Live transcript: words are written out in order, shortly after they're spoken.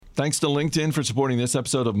Thanks to LinkedIn for supporting this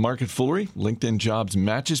episode of Market Foolery. LinkedIn Jobs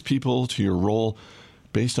matches people to your role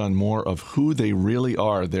based on more of who they really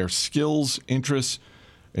are, their skills, interests,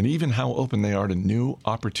 and even how open they are to new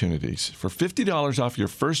opportunities. For $50 off your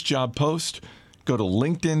first job post, go to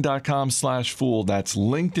linkedin.com/fool. That's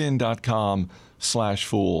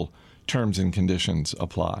linkedin.com/fool. Terms and conditions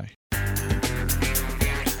apply.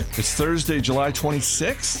 It's Thursday, July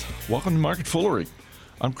 26th. Welcome to Market Foolery.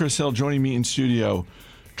 I'm Chris Hill. Joining me in studio,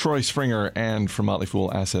 Troy Springer, and from Motley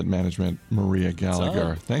Fool Asset Management, Maria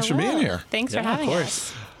Gallagher. Thanks for being here. Thanks for having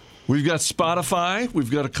us. We've got Spotify. We've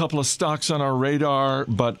got a couple of stocks on our radar,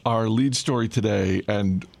 but our lead story today,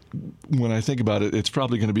 and when I think about it, it's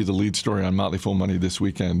probably going to be the lead story on Motley Fool Money this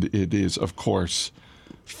weekend. It is, of course,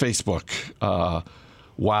 Facebook.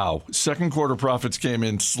 Wow. Second quarter profits came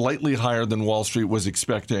in slightly higher than Wall Street was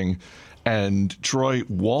expecting. And Troy,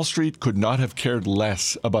 Wall Street could not have cared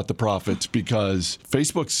less about the profits because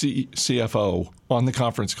Facebook's CFO on the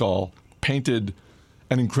conference call painted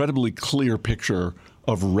an incredibly clear picture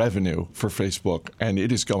of revenue for Facebook, and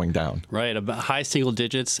it is going down. Right, about high single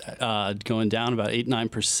digits, going down about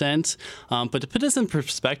 8-9%. But to put this in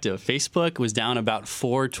perspective, Facebook was down about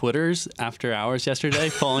 4 Twitters after hours yesterday,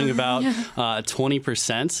 falling about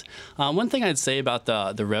 20%. One thing I'd say about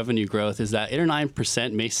the revenue growth is that 8 or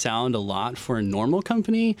 9% may sound a lot for a normal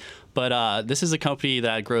company, but this is a company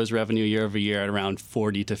that grows revenue year over year at around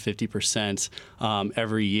 40 to 50%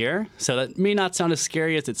 every year. So that may not sound as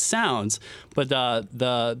scary as it sounds, but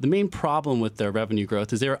the main problem with their revenue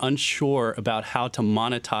growth is they're unsure about how to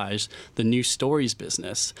monetize the new stories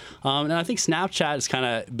business. And I think Snapchat has kind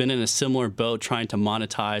of been in a similar boat trying to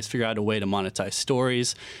figure out a way to monetize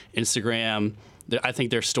stories. Instagram, I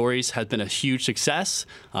think their stories have been a huge success.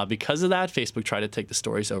 Because of that, Facebook tried to take the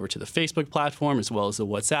stories over to the Facebook platform as well as the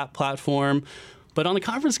WhatsApp platform. But on the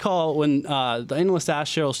conference call, when the analyst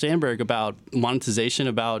asked Sheryl Sandberg about monetization,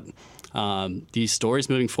 about these stories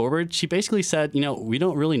moving forward, she basically said, we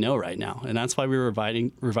don't really know right now. And that's why we're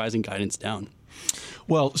revising guidance down.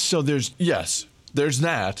 Well, so there's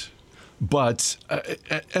that. But,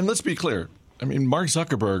 and let's be clear, Mark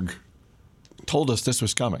Zuckerberg told us this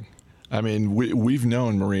was coming. We've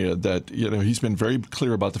known, Maria, that he's been very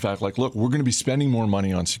clear about the fact, look, we're going to be spending more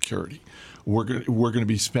money on security. We're going to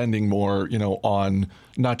be spending more, on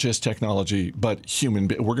not just technology, but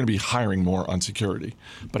we're going to be hiring more on security.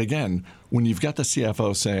 But again, when you've got the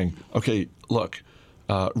CFO saying, okay, look,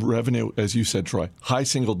 revenue, as you said, Troy, high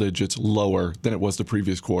single digits, lower than it was the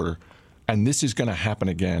previous quarter. And this is going to happen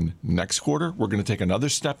again next quarter. We're going to take another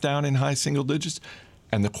step down in high single digits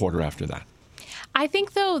and the quarter after that. I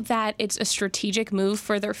think, though, that it's a strategic move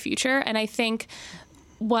for their future. And I think,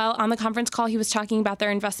 on the conference call, he was talking about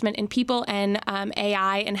their investment in people and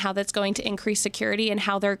AI and how that's going to increase security and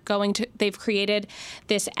how they've created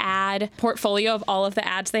this ad portfolio of all of the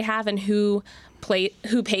ads they have and who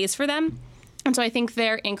pays for them. And so I think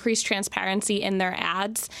their increased transparency in their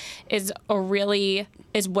ads is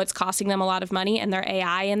what's costing them a lot of money, and their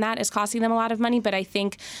AI in that is costing them a lot of money. But I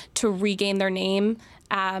think to regain their name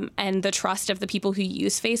and the trust of the people who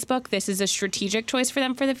use Facebook, this is a strategic choice for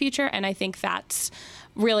them for the future, and I think that's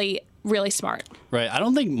really, really smart. Right. I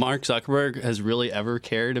don't think Mark Zuckerberg has really ever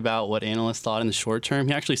cared about what analysts thought in the short term.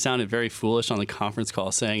 He actually sounded very foolish on the conference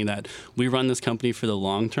call saying that we run this company for the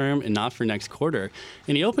long term and not for next quarter.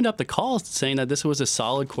 And he opened up the call saying that this was a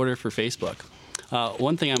solid quarter for Facebook.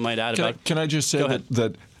 One thing I might add Can I just say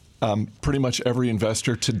that pretty much every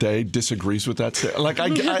investor today disagrees with that.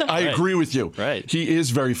 I agree with you. Right. He is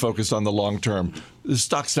very focused on the long term. The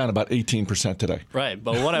stock's down about 18% today. Right.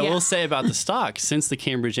 But what I will say about the stock, since the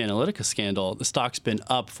Cambridge Analytica scandal, the stock's been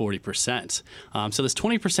up 40%. So this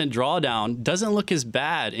 20% drawdown doesn't look as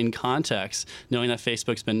bad in context, knowing that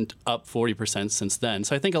Facebook's been up 40% since then.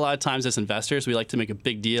 So I think a lot of times as investors, we like to make a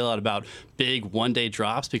big deal out about big one-day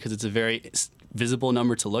drops because it's a very visible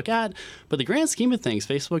number to look at. But the grand scheme of things,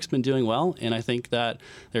 Facebook's been doing well, and I think that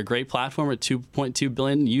they're a great platform with 2.2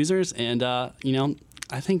 billion users, and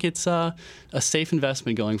I think it's a safe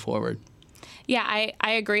investment going forward. Yeah,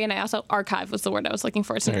 I agree. And I also, archive was the word I was looking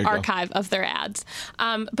for. It's an archive of their ads.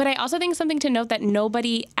 But I also think something to note that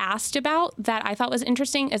nobody asked about that I thought was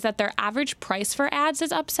interesting is that their average price for ads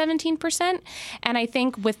is up 17%. And I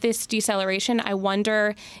think with this deceleration, I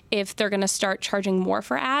wonder if they're going to start charging more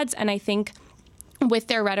for ads. And I think with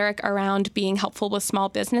their rhetoric around being helpful with small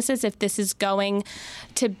businesses, if this is going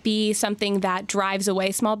to be something that drives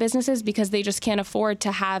away small businesses because they just can't afford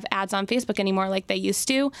to have ads on Facebook anymore like they used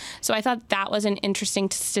to. So I thought that was an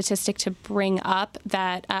interesting statistic to bring up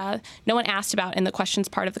that no one asked about in the questions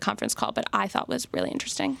part of the conference call, but I thought was really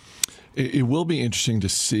interesting. It will be interesting to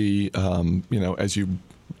see, as you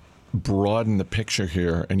broaden the picture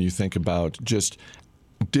here and you think about just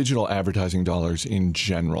digital advertising dollars in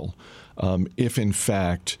general, if in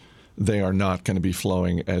fact they are not going to be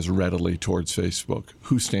flowing as readily towards Facebook,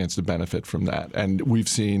 who stands to benefit from that? And we've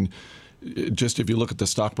seen, just if you look at the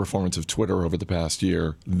stock performance of Twitter over the past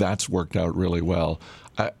year, that's worked out really well.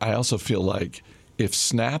 I also feel like if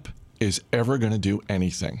Snap is ever going to do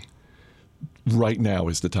anything, right now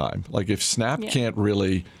is the time. Like if Snap can't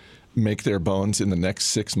really make their bones in the next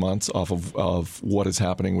 6 months off of what is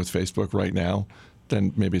happening with Facebook right now,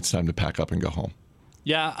 then maybe it's time to pack up and go home.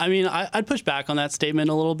 Yeah, I mean, I'd push back on that statement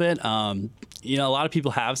a little bit. You know, a lot of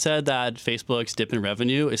people have said that Facebook's dip in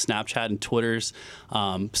revenue is Snapchat and Twitter's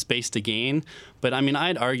space to gain. But I mean,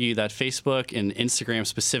 I'd argue that Facebook and Instagram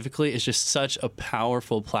specifically is just such a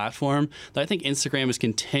powerful platform that I think Instagram is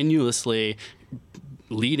continuously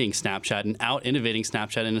leading Snapchat and out innovating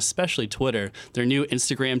Snapchat, and especially Twitter. Their new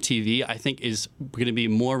Instagram TV, I think, is going to be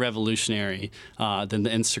more revolutionary than the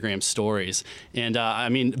Instagram stories. And I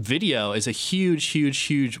mean, video is a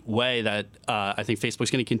huge way that I think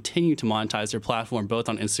Facebook's going to continue to monetize their platform, both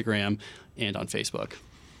on Instagram and on Facebook.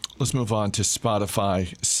 Let's move on to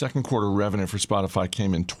Spotify. Second quarter revenue for Spotify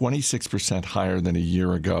came in 26% higher than a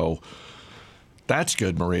year ago. That's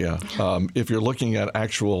good, Maria. If you're looking at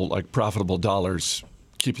actual like profitable dollars,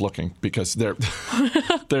 keep looking, because they're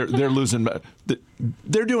losing.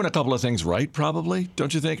 They're doing a couple of things right, probably,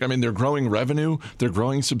 don't you think? I mean, they're growing revenue, they're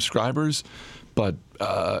growing subscribers, but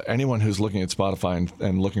anyone who's looking at Spotify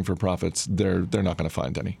and looking for profits, they're not going to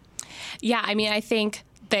find any. Yeah, I mean, I think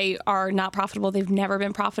they are not profitable. They've never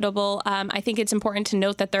been profitable. I think it's important to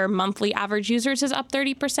note that their monthly average users is up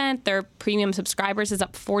 30%. Their premium subscribers is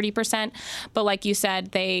up 40%. But like you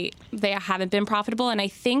said, they haven't been profitable. And I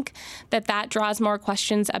think that draws more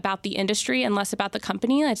questions about the industry and less about the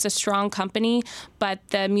company. It's a strong company, but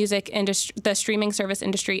the music industry, the streaming service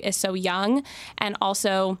industry is so young. And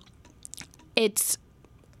also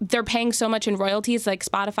they're paying so much in royalties. Like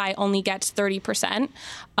Spotify only gets 30%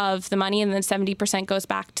 of the money, and then 70% goes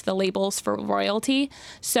back to the labels for royalty.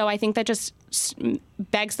 So I think that just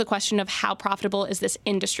begs the question of how profitable is this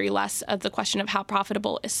industry, less of the question of how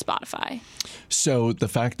profitable is Spotify. So the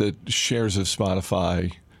fact that shares of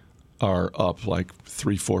Spotify are up like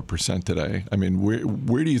 3-4% today. I mean,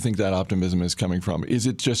 where do you think that optimism is coming from? Is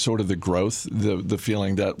it just sort of the growth, the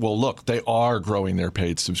feeling that, well, look, they are growing their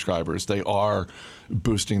paid subscribers, they are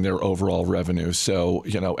boosting their overall revenue, so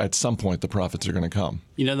at some point the profits are going to come?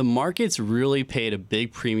 The market's really paid a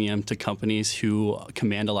big premium to companies who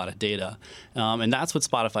command a lot of data. And that's what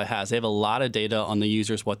Spotify has. They have a lot of data on the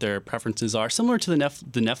users, what their preferences are, similar to the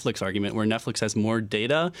Netflix argument, where Netflix has more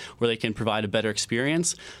data, where they can provide a better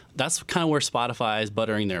experience. That's kind of where Spotify is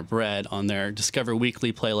buttering their bread on their Discover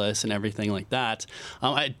Weekly playlist and everything like that.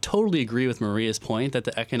 I totally agree with Maria's point that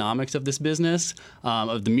the economics of this business,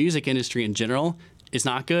 of the music industry in general, is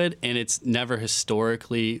not good, and it's never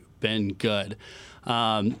historically been good.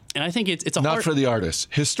 And I think it's a not for the artists.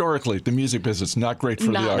 Historically, the music business not great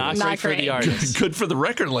for the artists. Not great for the artists. Good for the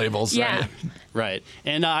record labels. Yeah. Right.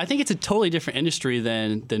 And I think it's a totally different industry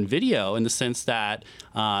than video, in the sense that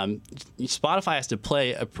Spotify has to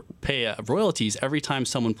pay royalties every time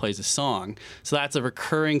someone plays a song. So that's a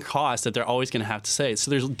recurring cost that they're always going to have to say. So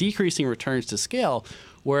there's decreasing returns to scale,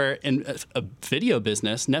 where in a video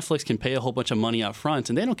business, Netflix can pay a whole bunch of money up front,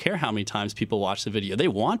 and they don't care how many times people watch the video. They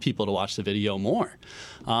want people to watch the video more.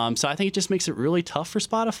 So I think it just makes it really tough for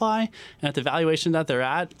Spotify. And at the valuation that they're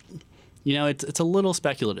at, it's a little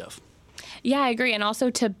speculative. Yeah, I agree. And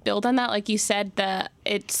also to build on that, like you said, the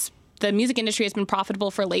music industry has been profitable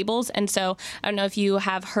for labels. And so I don't know if you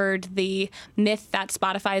have heard the myth that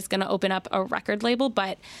Spotify is going to open up a record label,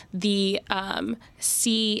 but the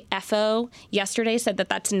CFO yesterday said that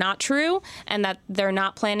that's not true and that they're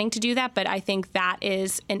not planning to do that. But I think that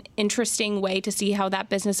is an interesting way to see how that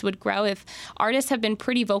business would grow. If artists have been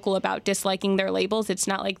pretty vocal about disliking their labels, it's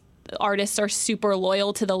not like artists are super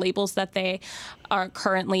loyal to the labels that they are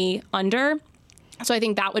currently under. So I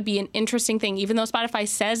think that would be an interesting thing. Even though Spotify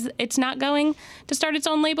says it's not going to start its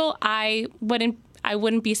own label, I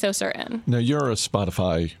wouldn't be so certain. Now, you're a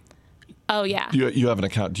Spotify. Oh, yeah. You have an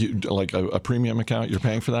account, like a premium account? You're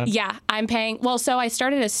paying for that? Yeah, I'm paying. Well, so I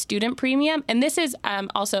started a student premium, and this is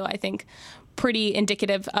also, I think, pretty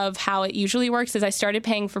indicative of how it usually works. Is I started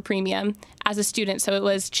paying for premium as a student, so it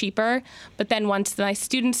was cheaper. But then once my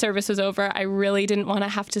student service was over, I really didn't want to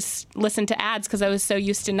have to listen to ads, because I was so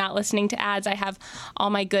used to not listening to ads. I have all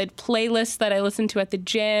my good playlists that I listen to at the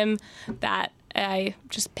gym that I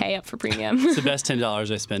just pay up for premium. It's the best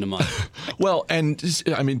 $10 I spend a month. Well, and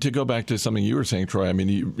I mean, to go back to something you were saying, Troy, I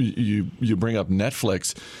mean, you bring up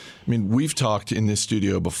Netflix. I mean, we've talked in this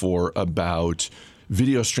studio before about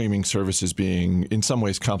video streaming services being in some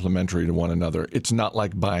ways complementary to one another. It's not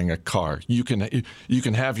like buying a car. You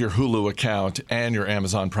can have your Hulu account and your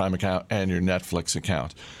Amazon Prime account and your Netflix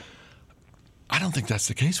account. I don't think that's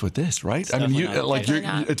the case with this, right? It's I mean,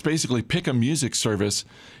 not. it's basically pick a music service.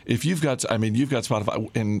 If you've got Spotify.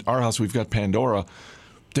 In our house, we've got Pandora.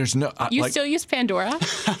 There's no. You still use Pandora?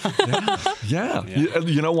 Yeah.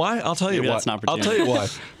 You know why? I'll tell you Maybe why. that's an I'll tell opportunity. you why.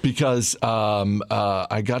 Because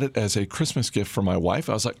I got it as a Christmas gift for my wife.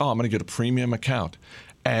 I was like, I'm going to get a premium account,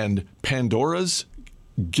 and Pandora's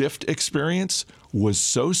gift experience was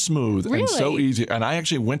so smooth and so Really? easy. And I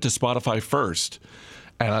actually went to Spotify first.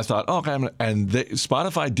 And I thought,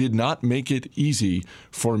 Spotify did not make it easy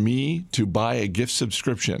for me to buy a gift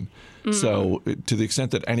subscription. So to the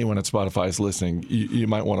extent that anyone at Spotify is listening, you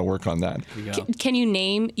might want to work on that. Can you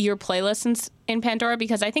name your playlists in Pandora?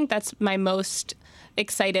 Because I think that's my most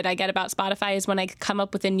excited I get about Spotify is when I come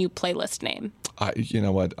up with a new playlist name. You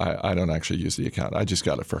know what? I don't actually use the account. I just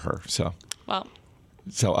got it for her. So I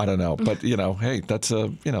don't know. But, hey, that's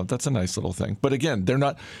a nice little thing. But again, they're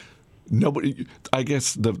not. Nobody. I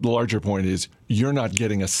guess the larger point is you're not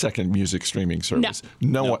getting a second music streaming service.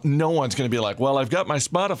 No one's going to be like, well, I've got my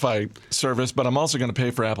Spotify service, but I'm also going to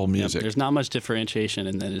pay for Apple Music. There's not much differentiation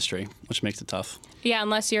in the industry, which makes it tough. Yeah,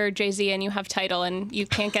 unless you're Jay-Z and you have Tidal and you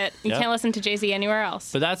can't listen to Jay-Z anywhere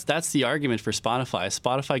else. But that's the argument for Spotify.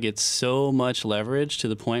 Spotify gets so much leverage to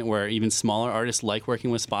the point where even smaller artists like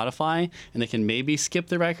working with Spotify, and they can maybe skip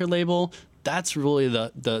the record label. That's really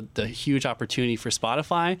the huge opportunity for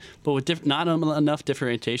Spotify. But with not enough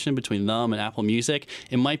differentiation between them and Apple Music,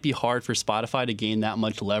 it might be hard for Spotify to gain that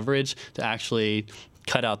much leverage to actually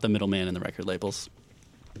cut out the middleman in the record labels.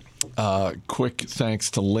 Quick thanks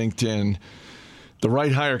to LinkedIn. The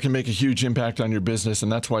right hire can make a huge impact on your business,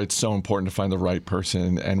 and that's why it's so important to find the right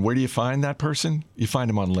person. And where do you find that person? You find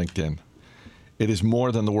them on LinkedIn. It is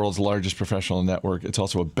more than the world's largest professional network. It's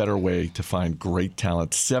also a better way to find great talent.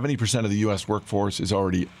 70% of the U.S. workforce is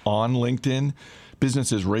already on LinkedIn.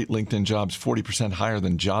 Businesses rate LinkedIn jobs 40% higher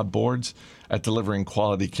than job boards at delivering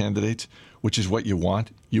quality candidates, which is what you want.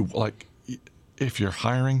 If you're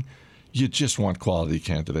hiring, you just want quality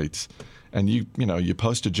candidates. And you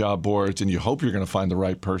post to job boards and you hope you're going to find the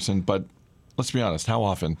right person. But let's be honest, how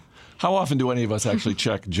often do any of us actually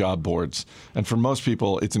check job boards? And for most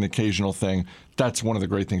people, it's an occasional thing. That's one of the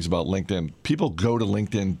great things about LinkedIn. People go to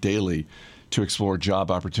LinkedIn daily to explore job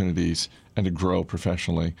opportunities and to grow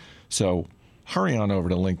professionally. So hurry on over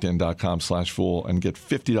to linkedin.com/fool and get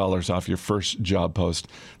 $50 off your first job post.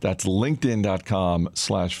 That's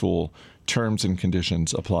linkedin.com/fool. Terms and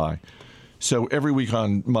conditions apply. So every week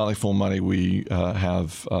on Motley Fool Money, we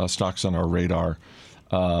have stocks on our radar.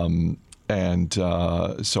 And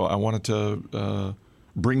so I wanted to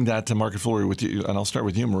bring that to Market Foolery with you. And I'll start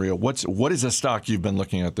with you, Maria. What is a stock you've been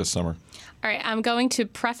looking at this summer? All right, I'm going to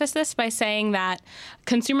preface this by saying that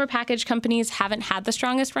consumer packaged companies haven't had the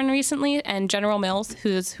strongest run recently, and General Mills,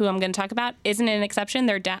 who I'm going to talk about, isn't an exception.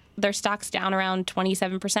 Their stock's down around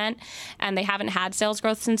 27%, and they haven't had sales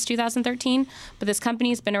growth since 2013. But this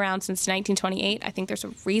company's been around since 1928. I think there's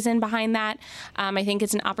a reason behind that. I think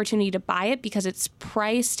it's an opportunity to buy it because it's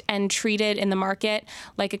priced and treated in the market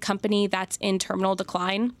like a company that's in terminal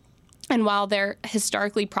decline. And while their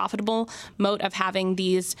historically profitable moat of having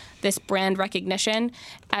this brand recognition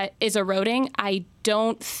is eroding, I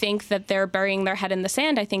don't think that they're burying their head in the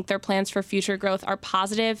sand. I think their plans for future growth are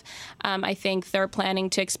positive. I think they're planning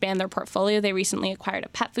to expand their portfolio. They recently acquired a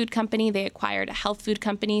pet food company. They acquired a health food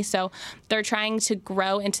company. So they're trying to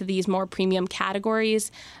grow into these more premium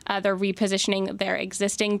categories. They're repositioning their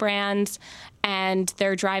existing brands, and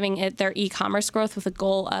they're driving their e-commerce growth with a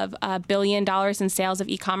goal of $1 billion in sales of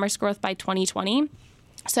e-commerce growth by 2020.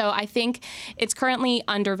 So I think it's currently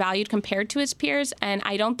undervalued compared to its peers, and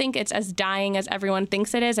I don't think it's as dying as everyone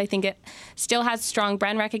thinks it is. I think it still has strong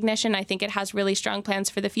brand recognition. I think it has really strong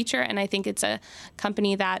plans for the future, and I think it's a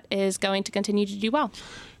company that is going to continue to do well.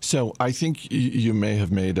 So I think you may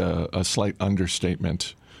have made a slight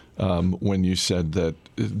understatement when you said that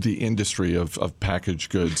the industry of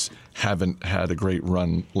packaged goods haven't had a great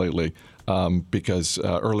run lately. Because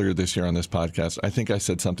earlier this year on this podcast, I think I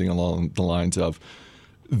said something along the lines of,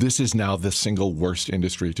 this is now the single worst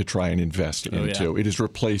industry to try and invest into. Yeah. It has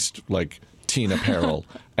replaced like teen apparel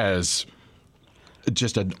as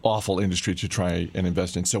just an awful industry to try and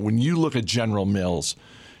invest in. So when you look at General Mills,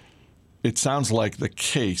 it sounds like the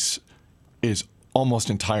case is almost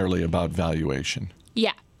entirely about valuation.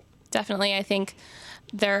 Yeah. definitely. I think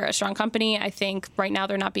they're a strong company. I think right now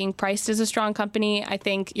they're not being priced as a strong company. I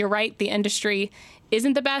think you're right. The industry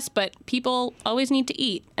isn't the best, but people always need to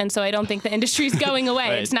eat. And so I don't think the industry is going away.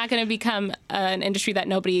 Right. It's not going to become an industry that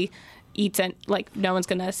nobody eats and like no one's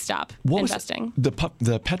going to stop investing. The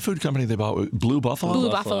pet food company they bought, Blue Buffalo? Blue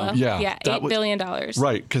Buffalo. Yeah, $8 billion.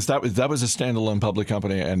 Right, because that was a standalone public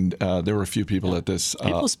company, and there were a few people at this.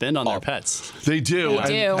 People spend on their pets. They do.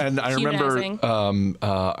 They do. And I remember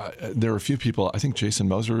there were a few people, I think Jason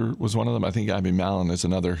Moser was one of them, I think Abby Mallon is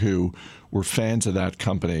another, who were fans of that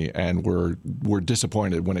company and were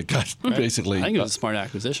disappointed when it got basically I think it was a smart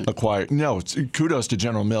acquisition. acquired. No, kudos to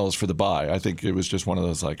General Mills for the buy. I think it was just one of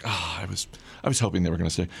those like, I was hoping they were going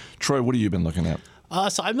to stay. Troy, what have you been looking at?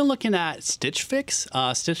 So I've been looking at Stitch Fix.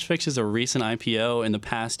 Stitch Fix is a recent IPO in the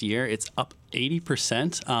past year. It's up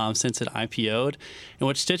 80% since it IPO'd. And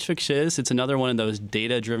what Stitch Fix is, it's another one of those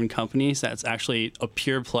data-driven companies that's actually a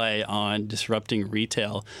pure play on disrupting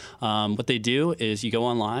retail. What they do is you go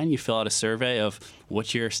online, you fill out a survey of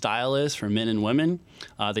what your style is for men and women.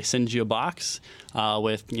 They send you a box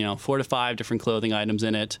with 4 to 5 different clothing items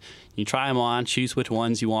in it. You try them on, choose which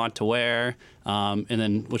ones you want to wear, and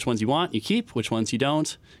then which ones you want, you keep, which ones you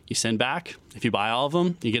don't, you send back. If you buy all of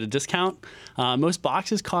them, you get a discount. Most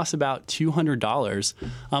boxes cost about $200.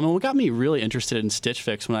 And what got me really interested in Stitch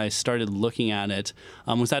Fix when I started looking at it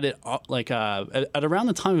was that it, at around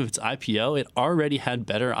the time of its IPO, it already had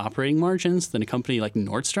better operating margins than a company like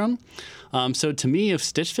Nordstrom. So to me, if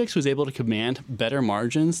Stitch Fix was able to command better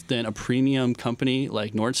margins than a premium company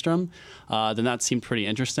like Nordstrom, then that seemed pretty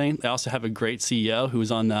interesting. They also have a great CEO who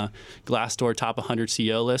was on the Glassdoor Top 100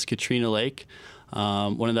 CEO list, Katrina Lake.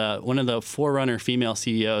 One of the forerunner female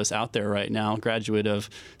CEOs out there right now, graduate of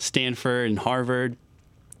Stanford and Harvard.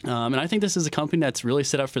 And I think this is a company that's really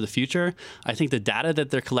set up for the future. I think the data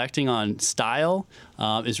that they're collecting on style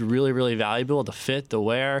is really, really valuable. The fit, the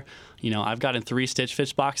wear. I've gotten 3 Stitch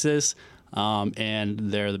Fix boxes.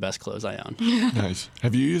 And they're the best clothes I own. Nice.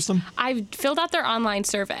 Have you used them? I've filled out their online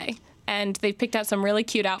survey, and they've picked out some really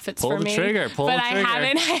cute outfits for me. Pull the trigger.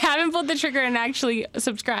 I haven't pulled the trigger and actually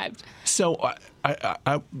subscribed. So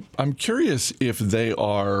I'm curious if they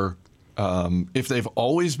are, if they've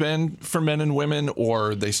always been for men and women,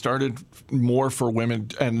 or they started more for women.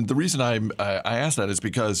 And the reason I ask that is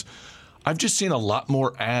because I've just seen a lot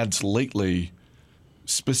more ads lately,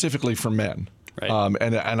 specifically for men. Right.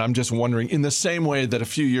 And I'm just wondering, in the same way that a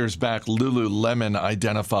few years back, Lululemon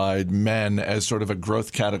identified men as sort of a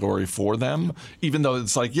growth category for them, even though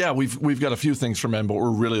it's like, yeah, we've got a few things for men, but we're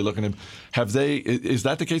really looking at. Is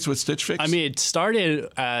that the case with Stitch Fix? I mean, it started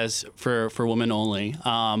as for women only,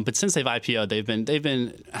 but since they've IPO'd,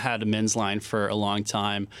 they've had a men's line for a long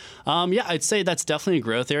time. Yeah, I'd say that's definitely a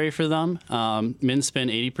growth area for them. Men spend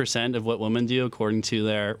 80% of what women do, according to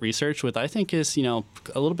their research, which I think is a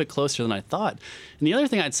little bit closer than I thought. And the other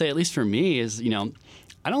thing I'd say, at least for me, is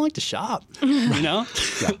I don't like to shop, Yeah.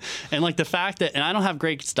 And like the fact that, and I don't have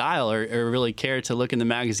great style or really care to look in the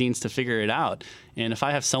magazines to figure it out. And if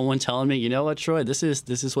I have someone telling me, you know what, Troy, this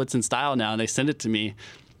is what's in style now, and they send it to me,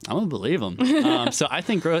 I'm going to believe them. So I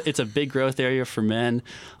think it's a big growth area for men.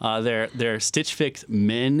 Their Stitch Fix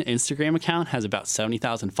Men Instagram account has about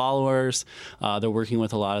 70,000 followers. They're working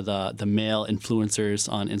with a lot of the male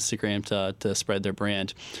influencers on Instagram to spread their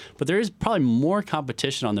brand. But there is probably more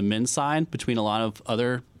competition on the men's side between a lot of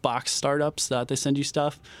other box startups that they send you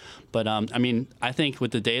stuff. But I mean, I think with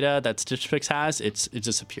the data that Stitch Fix has, it's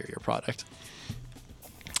a superior product.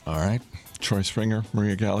 All right. Troy Springer,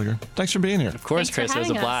 Maria Gallagher, thanks for being here. Of course, Chris. It was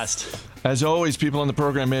a blast. As always, people on the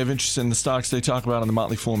program may have interest in the stocks they talk about, and the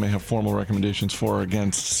Motley Fool may have formal recommendations for or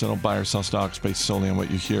against. So don't buy or sell stocks based solely on what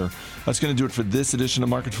you hear. That's going to do it for this edition of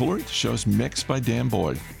Market Foolery. The show's mixed by Dan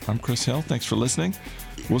Boyd. I'm Chris Hill. Thanks for listening.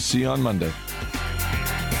 We'll see you on Monday.